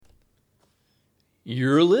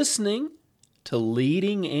You're listening to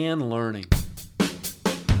Leading and Learning.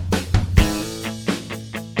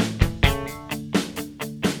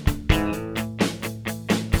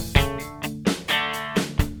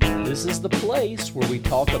 This is the place where we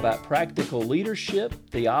talk about practical leadership,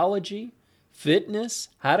 theology, fitness,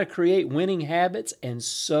 how to create winning habits, and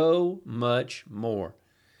so much more.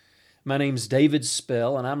 My name's David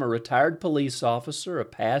Spell, and I'm a retired police officer, a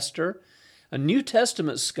pastor, a New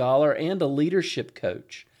Testament scholar, and a leadership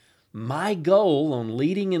coach. My goal on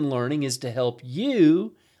Leading and Learning is to help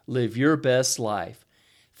you live your best life.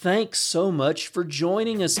 Thanks so much for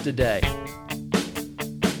joining us today.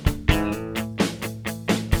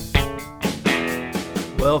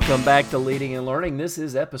 Welcome back to Leading and Learning. This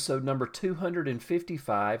is episode number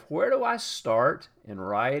 255. Where do I start in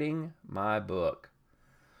writing my book?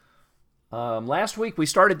 Last week we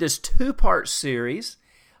started this two-part series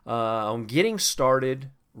on getting started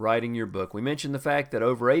writing your book. We mentioned the fact that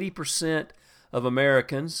over 80% of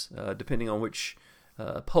Americans, depending on which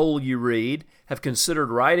poll you read, have considered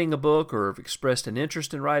writing a book or have expressed an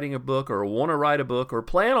interest in writing a book or want to write a book or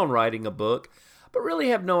plan on writing a book, but really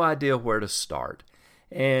have no idea where to start.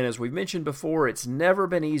 And as we've mentioned before, it's never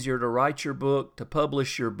been easier to write your book, to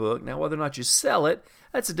publish your book. Now, whether or not you sell it,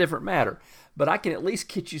 that's a different matter. But I can at least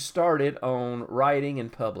get you started on writing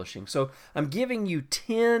and publishing. So I'm giving you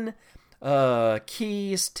 10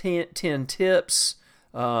 keys, 10 tips,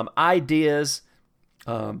 ideas,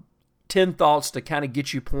 10 thoughts to kind of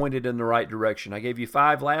get you pointed in the right direction. I gave you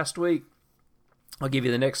 5 last week. I'll give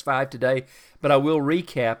you the next 5 today. But I will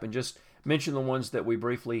recap and just mention the ones that we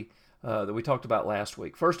briefly that we talked about last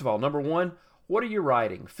week. First of all, number 1, what are you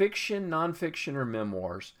writing? Fiction, nonfiction, or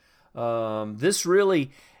memoirs? This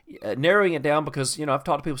really narrowing it down because I've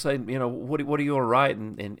talked to people saying what do you want to write,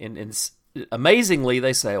 and amazingly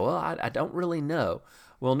they say, well, I don't really know.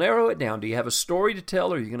 Well, narrow it down. Do you have a story to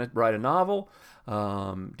tell? Are you going to write a novel?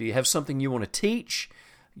 Do you have something you want to teach?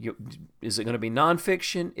 Is it going to be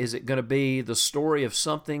nonfiction? Is it going to be the story of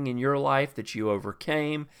something in your life that you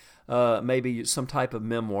overcame? Maybe some type of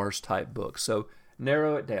memoirs type book. So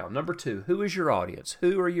narrow it down. Number 2, who is your audience?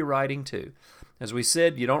 Who are you writing to? As we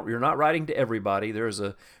said, you're not writing to everybody.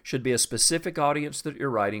 Should be a specific audience that you're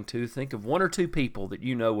writing to. Think of 1 or 2 people that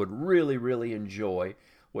you know would really, really enjoy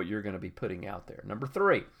what you're going to be putting out there. Number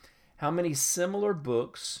 3, how many similar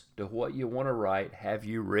books to what you want to write have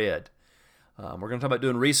you read? We're going to talk about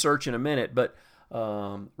doing research in a minute, but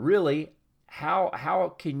really,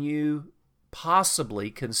 how can you possibly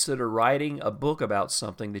consider writing a book about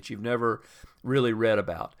something that you've never really read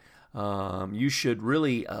about? You should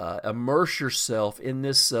really immerse yourself in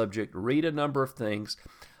this subject, read a number of things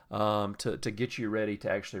to get you ready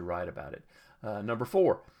to actually write about it. Number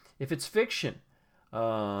 4, if it's fiction,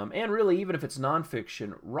 and really even if it's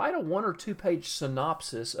nonfiction, write a 1 or 2 page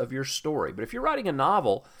synopsis of your story. But if you're writing a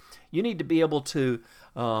novel, you need to be able to,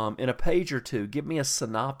 in a page or 2, give me a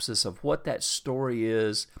synopsis of what that story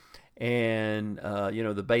is, and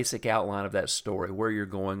the basic outline of that story, where you're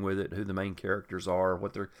going with it, who the main characters are,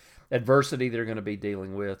 what their adversity they're going to be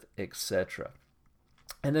dealing with, etc.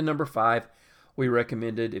 And then number 5, we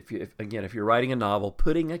recommended, if you're writing a novel,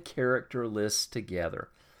 putting a character list together.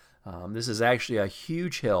 This is actually a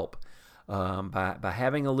huge help by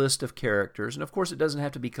having a list of characters. And of course, it doesn't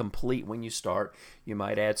have to be complete when you start. You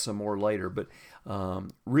might add some more later. But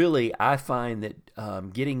really, I find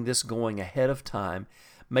that getting this going ahead of time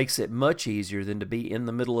makes it much easier than to be in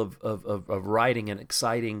the middle of writing an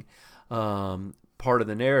exciting part of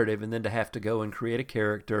the narrative and then to have to go and create a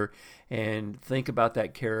character and think about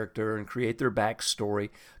that character and create their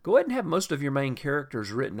backstory. Go ahead and have most of your main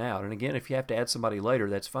characters written out. And again, if you have to add somebody later,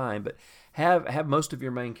 that's fine, but have most of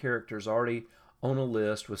your main characters already on a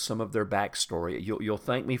list with some of their backstory. You'll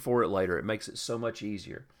thank me for it later. It makes it so much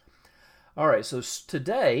easier. All right, so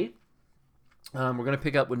today we're going to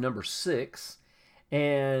pick up with number 6.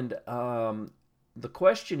 And the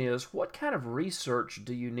question is, what kind of research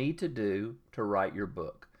do you need to do to write your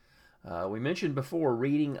book? We mentioned before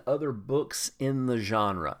reading other books in the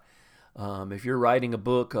genre. If you're writing a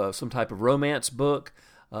book, some type of romance book,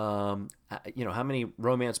 how many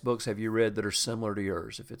romance books have you read that are similar to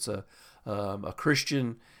yours? If it's a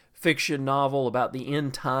Christian fiction novel about the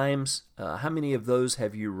end times, how many of those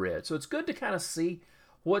have you read? So it's good to kind of see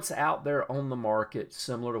what's out there on the market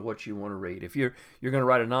similar to what you want to read. If you're going to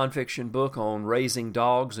write a nonfiction book on raising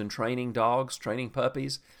dogs and training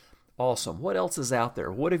puppies, awesome. What else is out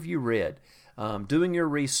there? What have you read? Doing your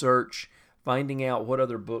research, finding out what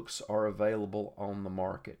other books are available on the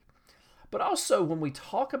market. But also, when we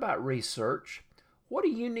talk about research, what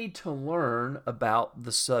do you need to learn about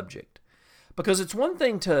the subject? Because it's one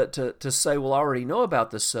thing to say, well, I already know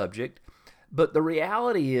about this subject, but the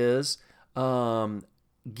reality is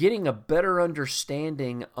getting a better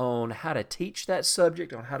understanding on how to teach that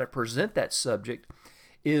subject, on how to present that subject,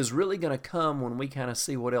 is really going to come when we kind of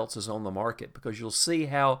see what else is on the market, because you'll see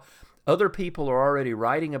how other people are already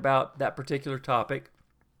writing about that particular topic,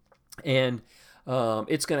 and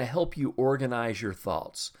it's going to help you organize your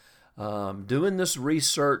thoughts. Doing this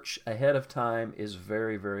research ahead of time is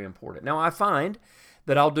very, very important. Now, I find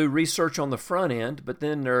that I'll do research on the front end, but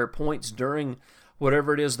then there are points during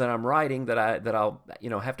whatever it is that I'm writing that I'll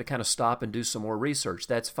have to kind of stop and do some more research.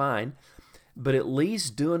 That's fine, but at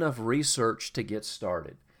least do enough research to get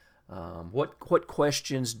started. What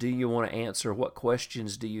questions do you want to answer? What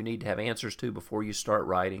questions do you need to have answers to before you start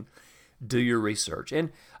writing? Do your research.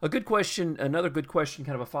 And another good question,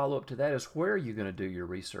 kind of a follow-up to that, is where are you going to do your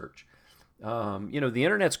research? The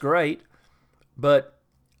internet's great, but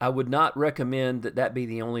I would not recommend that be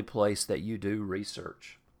the only place that you do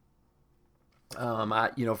research. For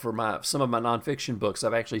some of my nonfiction books,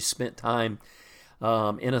 I've actually spent time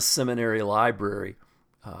in a seminary library,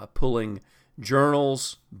 pulling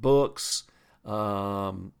journals, books,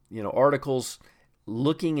 articles,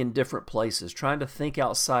 looking in different places, trying to think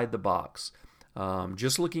outside the box.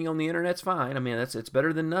 Just looking on the internet's fine. I mean, it's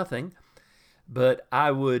better than nothing, but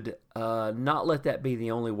I would not let that be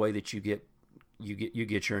the only way that you get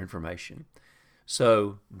your information.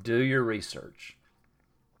 So do your research.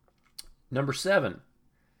 Number 7,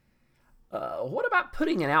 what about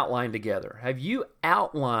putting an outline together? Have you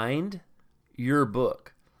outlined your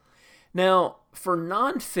book? Now, for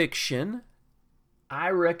nonfiction, I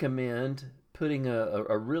recommend putting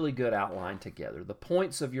a really good outline together. The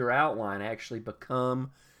points of your outline actually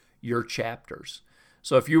become your chapters.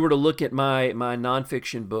 So if you were to look at my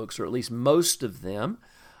nonfiction books, or at least most of them,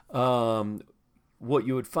 what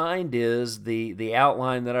you would find is the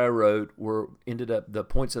outline that I wrote the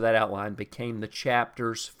points of that outline became the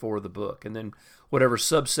chapters for the book. And then whatever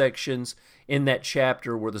subsections in that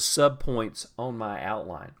chapter were the subpoints on my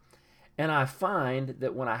outline. And I find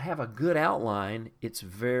that when I have a good outline, it's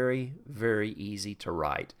very, very easy to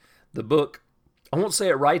write. The book, I won't say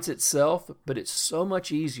it writes itself, but it's so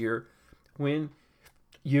much easier when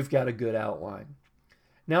you've got a good outline.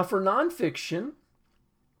 Now, for nonfiction,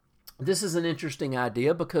 this is an interesting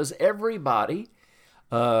idea because everybody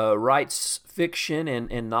writes fiction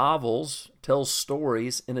and novels, tells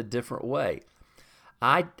stories in a different way.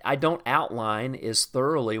 I don't outline as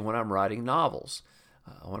thoroughly when I'm writing novels.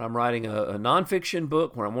 When I'm writing a nonfiction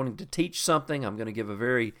book, when I'm wanting to teach something, I'm going to give a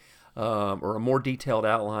very or a more detailed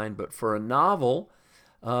outline. But for a novel,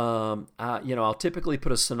 I'll typically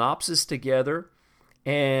put a synopsis together,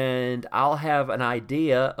 and I'll have an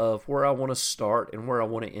idea of where I want to start and where I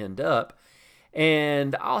want to end up,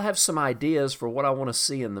 and I'll have some ideas for what I want to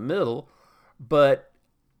see in the middle. But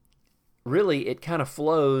really, it kind of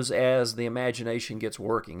flows as the imagination gets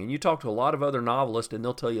working. And you talk to a lot of other novelists, and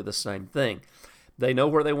they'll tell you the same thing. They know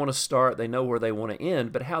where they want to start, they know where they want to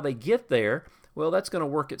end, but how they get there, well, that's going to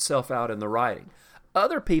work itself out in the writing.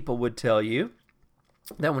 Other people would tell you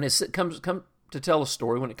that when it comes to tell a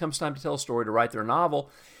story, when it comes time to tell a story, to write their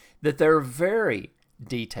novel, that they're very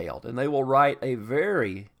detailed, and they will write a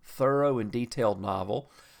very thorough and detailed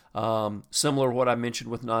novel. Similar to what I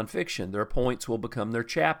mentioned with nonfiction, their points will become their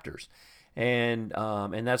chapters, and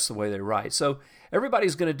that's the way they write. So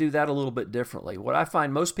everybody's going to do that a little bit differently. What I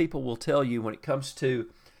find most people will tell you when it comes to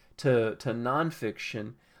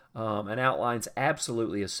nonfiction, an outline's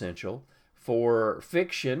absolutely essential. For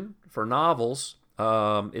fiction, for novels,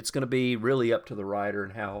 it's going to be really up to the writer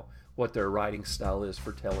and what their writing style is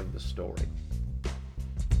for telling the story.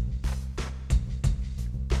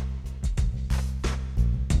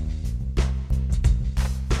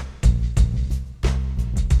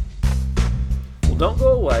 Well, don't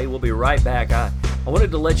go away. We'll be right back. I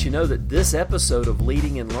wanted to let you know that this episode of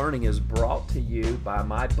Leading and Learning is brought to you by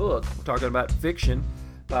my book. We're talking about fiction,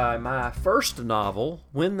 by my first novel,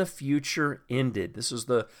 When the Future Ended. This is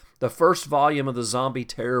the first volume of the Zombie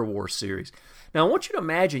Terror War series. Now, I want you to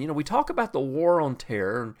imagine, we talk about the war on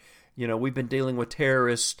terror, and, we've been dealing with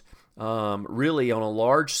terrorists really on a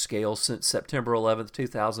large scale since September 11th,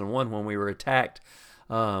 2001, when we were attacked,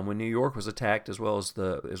 when New York was attacked, as well as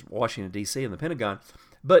Washington, D.C. and the Pentagon.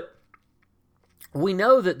 But we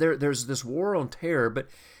know that there's this war on terror, but,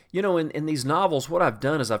 in these novels, what I've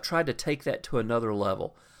done is I've tried to take that to another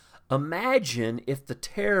level. Imagine if the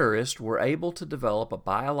terrorists were able to develop a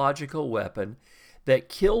biological weapon that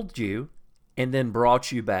killed you and then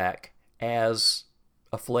brought you back as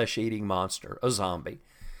a flesh-eating monster, a zombie.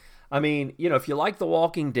 I mean, if you like The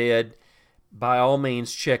Walking Dead, by all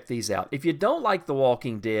means, check these out. If you don't like The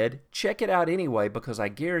Walking Dead, check it out anyway, because I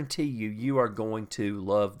guarantee you are going to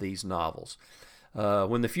love these novels.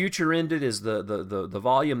 When the Future Ended is the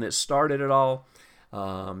volume that started it all.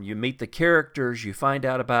 You meet the characters. You find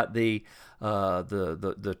out about the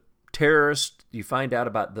terrorists. You find out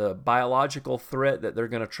about the biological threat that they're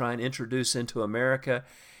going to try and introduce into America,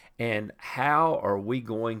 and how are we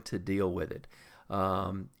going to deal with it.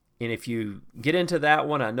 And if you get into that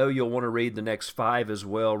one, I know you'll want to read the next 5 as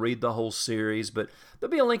well. Read the whole series, but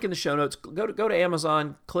there'll be a link in the show notes. Go to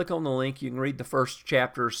Amazon, click on the link. You can read the first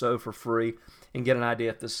chapter or so for free and get an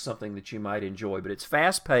idea if this is something that you might enjoy. But it's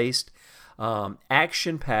fast-paced,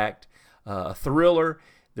 action-packed, a thriller.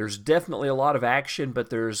 There's definitely a lot of action,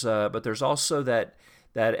 but there's also that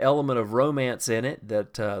element of romance in it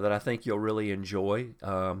that I think you'll really enjoy.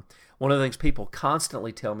 One of the things people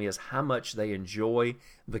constantly tell me is how much they enjoy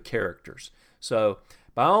the characters. So,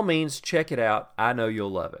 by all means, check it out. I know you'll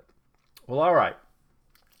love it. Well, all right.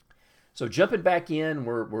 So, jumping back in,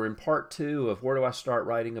 we're in part 2 of Where Do I Start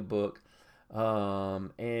Writing a Book?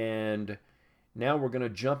 And now we're going to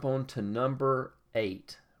jump on to number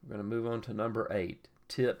 8. We're going to move on to number 8,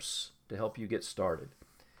 tips to help you get started.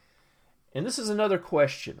 And this is another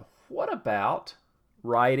question. What about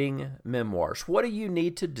writing memoirs? What do you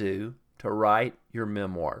need to do to write your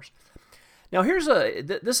memoirs? Now,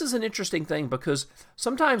 this is an interesting thing, because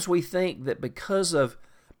sometimes we think that because of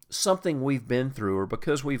something we've been through, or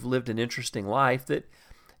because we've lived an interesting life, that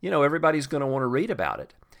everybody's going to want to read about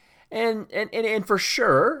it. And for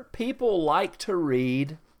sure, people like to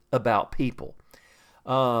read about people.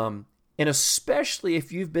 And especially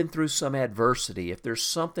if you've been through some adversity, if there's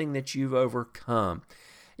something that you've overcome,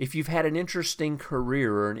 if you've had an interesting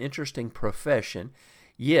career or an interesting profession,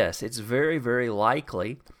 yes, it's very, very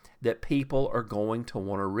likely that people are going to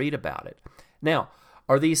want to read about it. Now,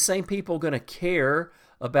 are these same people going to care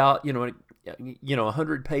about,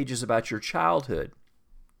 100 pages about your childhood?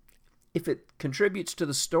 If it contributes to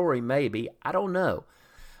the story, maybe. I don't know.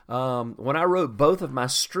 When I wrote both of my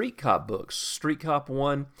Street Cop books, Street Cop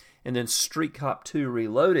 1 and then Street Cop 2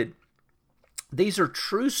 Reloaded, these are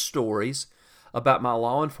true stories about my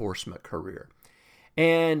law enforcement career.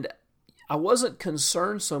 And I wasn't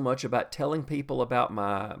concerned so much about telling people about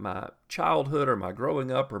my childhood or my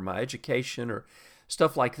growing up or my education or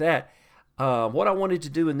stuff like that. What I wanted to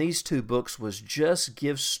do in these 2 books was just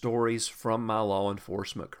give stories from my law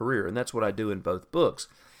enforcement career, and that's what I do in both books.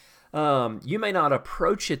 You may not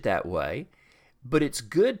approach it that way, but it's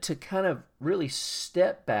good to kind of really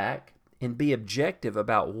step back and be objective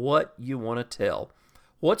about what you want to tell.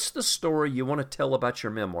 What's the story you want to tell about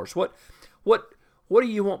your memoirs? What do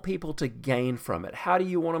you want people to gain from it? How do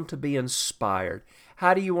you want them to be inspired?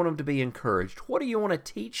 How do you want them to be encouraged? What do you want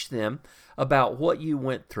to teach them about what you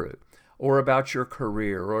went through, or about your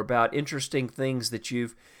career, or about interesting things that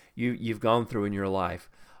you've gone through in your life?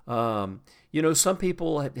 Some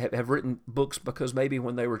people have written books because maybe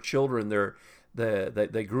when they were children,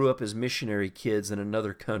 they grew up as missionary kids in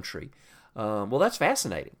another country. Well, that's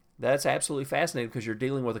fascinating. That's absolutely fascinating, because you're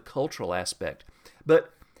dealing with a cultural aspect.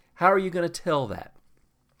 But how are you going to tell that?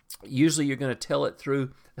 Usually you're going to tell it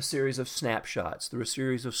through a series of snapshots, through a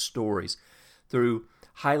series of stories, through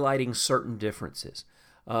highlighting certain differences.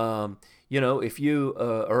 If you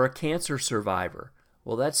are a cancer survivor,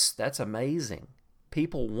 well, that's amazing.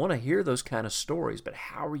 People want to hear those kind of stories, but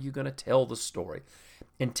how are you going to tell the story?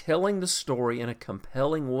 And telling the story in a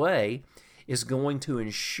compelling way is going to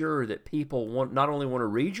ensure that people not only want to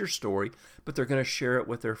read your story, but they're going to share it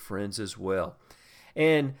with their friends as well.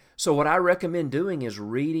 And so what I recommend doing is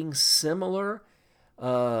reading similar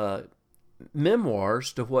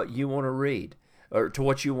memoirs to what you want to read, or to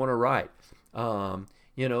what you want to write.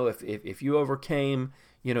 If you overcame,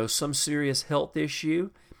 some serious health issue,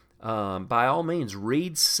 by all means,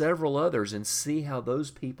 read several others and see how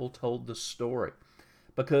those people told the story.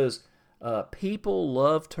 Because people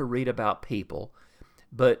love to read about people,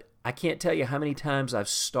 but I can't tell you how many times I've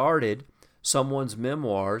started someone's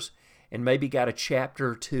memoirs and maybe got a chapter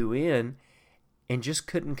or 2 in and just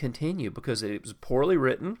couldn't continue because it was poorly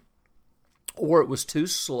written, or it was too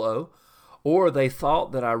slow, or they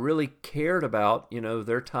thought that I really cared about,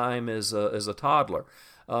 their time as a toddler.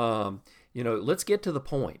 Let's get to the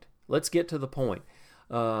point.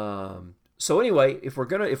 So anyway, if we're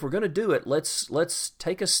gonna do it, let's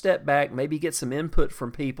take a step back, maybe get some input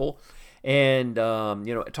from people, and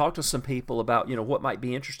talk to some people about what might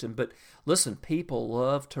be interesting. But listen, people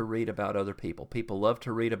love to read about other people. People love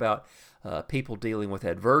to read about people dealing with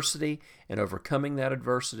adversity and overcoming that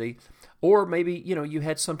adversity. Or maybe you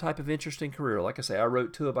had some type of interesting career. Like I say, I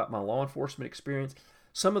wrote 2 about my law enforcement experience.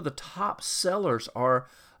 some of the top sellers are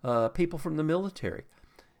people from the military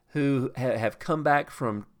who have come back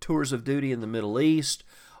from tours of duty in the Middle East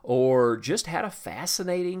or just had a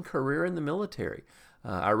fascinating career in the military.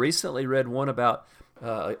 I recently read one about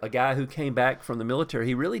a guy who came back from the military.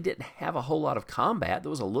 He really didn't have a whole lot of combat. There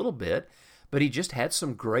was a little bit, but he just had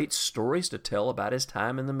some great stories to tell about his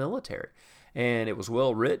time in the military. And it was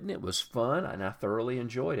well written, it was fun, and I thoroughly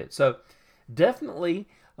enjoyed it. So definitely,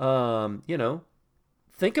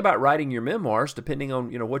 think about writing your memoirs depending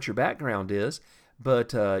on, what your background is.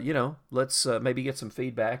 But, let's maybe get some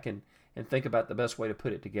feedback and think about the best way to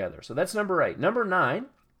put it together. So that's number 8. Number 9,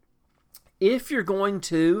 if you're going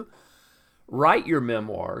to write your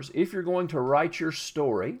memoirs, if you're going to write your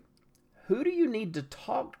story, who do you need to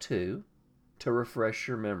talk to refresh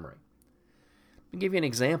your memory? Let me give you an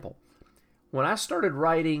example. When I started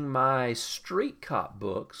writing my street cop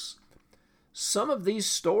books, some of these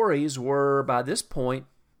stories were, by this point,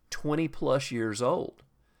 20 plus years old.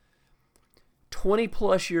 20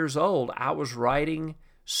 plus years old, I was writing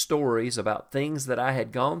stories about things that I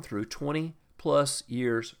had gone through 20 plus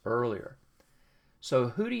years earlier. So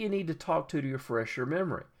who do you need to talk to refresh your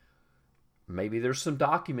memory? Maybe there's some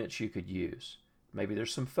documents you could use. Maybe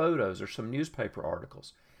there's some photos or some newspaper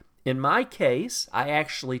articles. In my case, I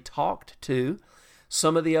actually talked to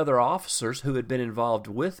some of the other officers who had been involved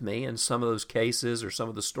with me in some of those cases or some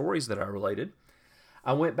of the stories that I related.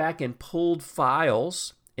 I went back and pulled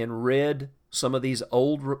files and read some of these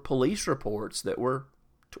old police reports that were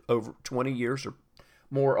over 20 years or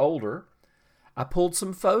more older. I pulled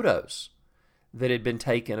some photos that had been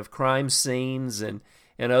taken of crime scenes and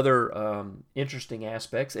other interesting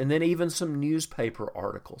aspects, and then even some newspaper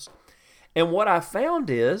articles. And what I found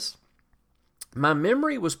is my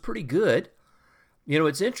memory was pretty good.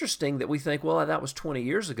 It's interesting that we think, well, that was 20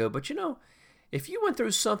 years ago, but if you went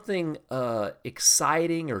through something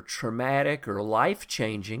exciting or traumatic or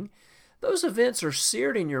life-changing, those events are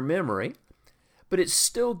seared in your memory, but it's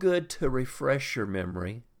still good to refresh your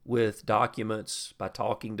memory with documents, by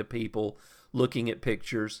talking to people, looking at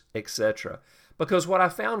pictures, etc. Because what I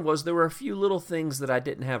found was there were a few little things that I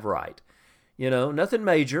didn't have right. Nothing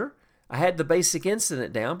major. I had the basic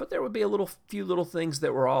incident down, but there would be a few little things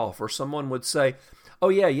that were off, or someone would say, oh,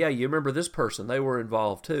 yeah, you remember this person, they were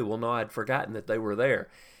involved too. Well, no, I'd forgotten that they were there.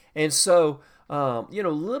 And so,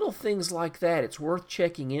 little things like that, it's worth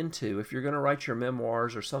checking into if you're going to write your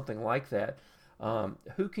memoirs or something like that.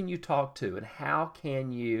 Who can you talk to, and how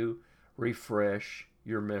can you refresh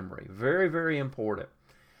your memory? Very, very important.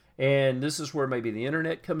 And this is where maybe the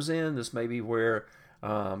internet comes in. This may be where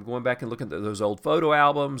going back and looking at those old photo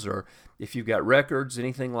albums, or if you've got records,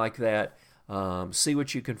 anything like that, see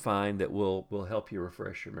what you can find that will help you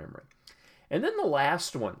refresh your memory. And then the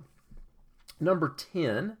last one, number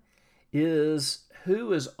 10, is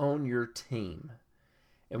who is on your team.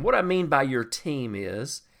 And what I mean by your team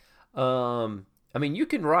is, you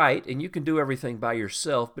can write and you can do everything by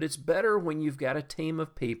yourself, but it's better when you've got a team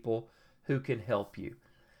of people who can help you.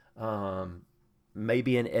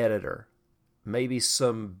 Maybe an editor, maybe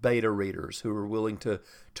some beta readers who are willing to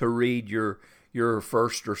read your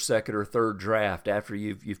first or second or third draft after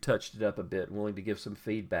you've touched it up a bit and willing to give some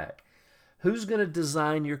feedback. Who's going to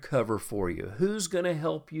design your cover for you? Who's going to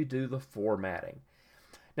help you do the formatting?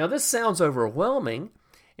 Now, this sounds overwhelming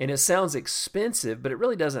and it sounds expensive, but it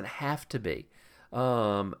really doesn't have to be.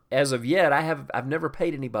 As of yet, I've never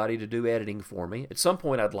paid anybody to do editing for me. At some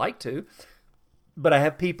point, I'd like to, but I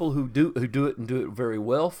have people who do it and do it very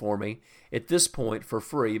well for me at this point for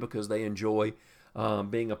free because they enjoy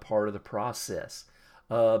being a part of the process.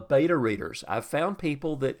 Beta readers. I've found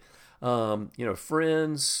people that,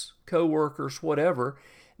 friends, coworkers, whatever,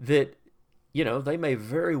 that, they may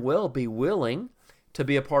very well be willing to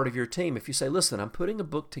be a part of your team. If you say, listen, I'm putting a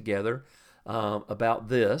book together about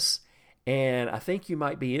this, and I think you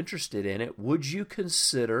might be interested in it. Would you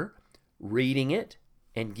consider reading it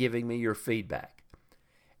and giving me your feedback?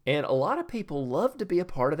 And a lot of people love to be a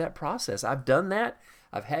part of that process. I've done that.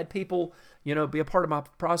 I've had people, be a part of my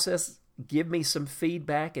process, give me some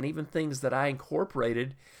feedback, and even things that I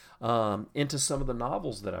incorporated into some of the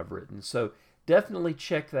novels that I've written. So definitely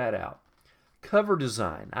check that out. Cover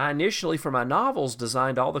design. I initially, for my novels,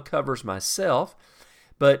 designed all the covers myself,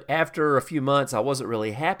 but after a few months, I wasn't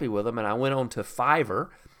really happy with them, and I went on to Fiverr,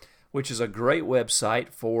 which is a great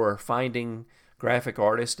website for finding graphic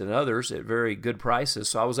artists and others at very good prices.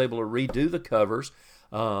 So I was able to redo the covers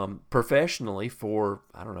professionally for,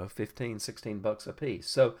 $15, $16 a piece.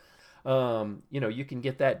 So, you can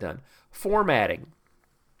get that done. Formatting.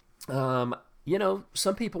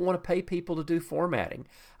 Some people want to pay people to do formatting.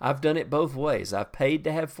 I've done it both ways. I've paid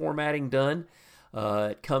to have formatting done.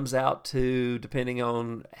 It comes out to, depending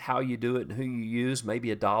on how you do it and who you use,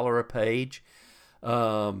 maybe $1 a page.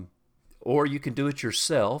 Or you can do it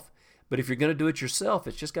yourself. But if you're going to do it yourself,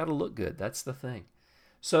 it's just got to look good. That's the thing.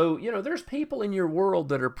 So, there's people in your world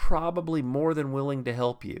that are probably more than willing to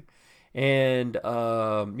help you. And,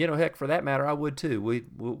 heck, for that matter, I would too.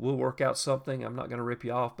 We'll work out something. I'm not going to rip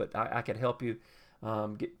you off, but I could help you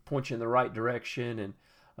point you in the right direction. And,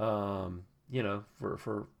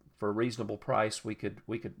 for a reasonable price, we could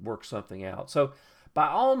work something out. So, by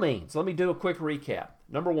all means, let me do a quick recap.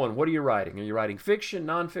 Number one, what are you writing? Are you writing fiction,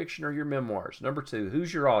 nonfiction, or your memoirs? Number two,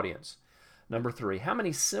 who's your audience? Number three, how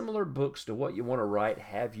many similar books to what you want to write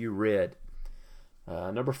have you read?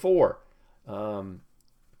 Number four,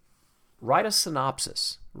 write a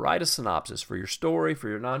synopsis. Write a synopsis for your story, for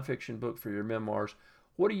your nonfiction book, for your memoirs.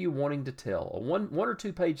 What are you wanting to tell? A one or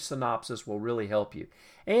two page synopsis will really help you.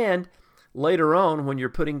 And later on, when you're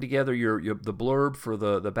putting together the blurb for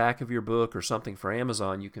the back of your book or something for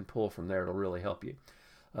Amazon, you can pull from there. It'll really help you.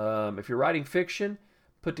 If you're writing fiction,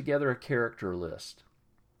 put together a character list.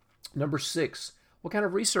 Number 6, what kind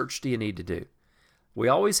of research do you need to do? We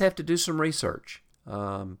always have to do some research.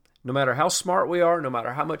 No matter how smart we are, no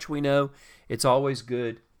matter how much we know, it's always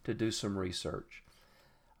good to do some research.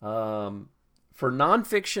 For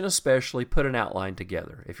nonfiction especially, put an outline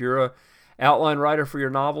together. If you're an outline writer for your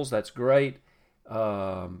novels, that's great.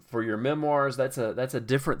 For your memoirs, that's a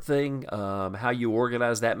different thing, how you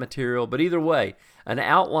organize that material. But either way, an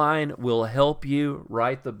outline will help you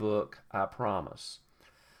write the book, I promise.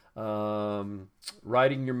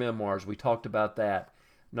 Writing your memoirs, we talked about that.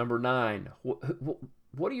 Number 9,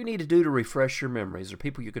 what do you need to do to refresh your memories? Are there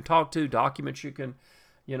people you can talk to, documents you can,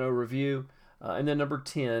 review? And then number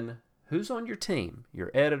 10, who's on your team?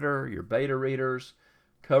 Your editor, your beta readers,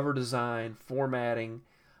 cover design, formatting.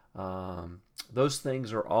 Those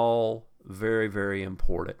things are all very, very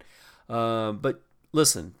important. But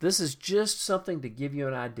listen, this is just something to give you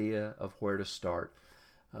an idea of where to start.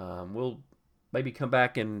 We'll maybe come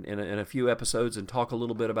back in a few episodes and talk a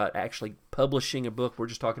little bit about actually publishing a book. We're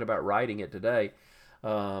just talking about writing it today.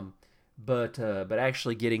 But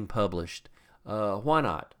actually getting published. Why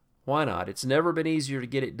not? Why not? It's never been easier to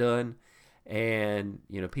get it done. And,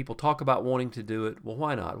 people talk about wanting to do it. Well,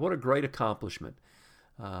 why not? What a great accomplishment.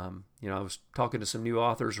 I was talking to some new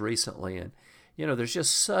authors recently, and, there's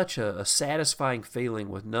just such a satisfying feeling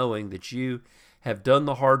with knowing that you have done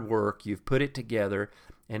the hard work, you've put it together,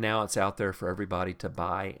 and now it's out there for everybody to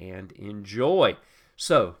buy and enjoy.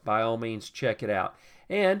 So, by all means, check it out.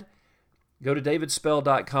 And go to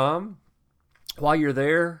davidspell.com. While you're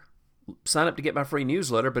there, sign up to get my free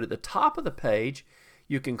newsletter, but at the top of the page,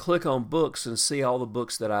 you can click on books and see all the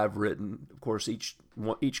books that I've written. Of course, each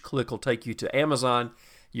click will take you to Amazon.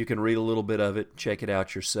 You can read a little bit of it, check it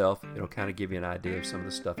out yourself. It'll kind of give you an idea of some of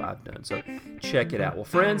the stuff I've done. So check it out. Well,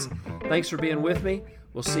 friends, thanks for being with me.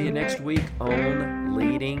 We'll see you next week on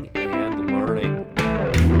Leading and Learning.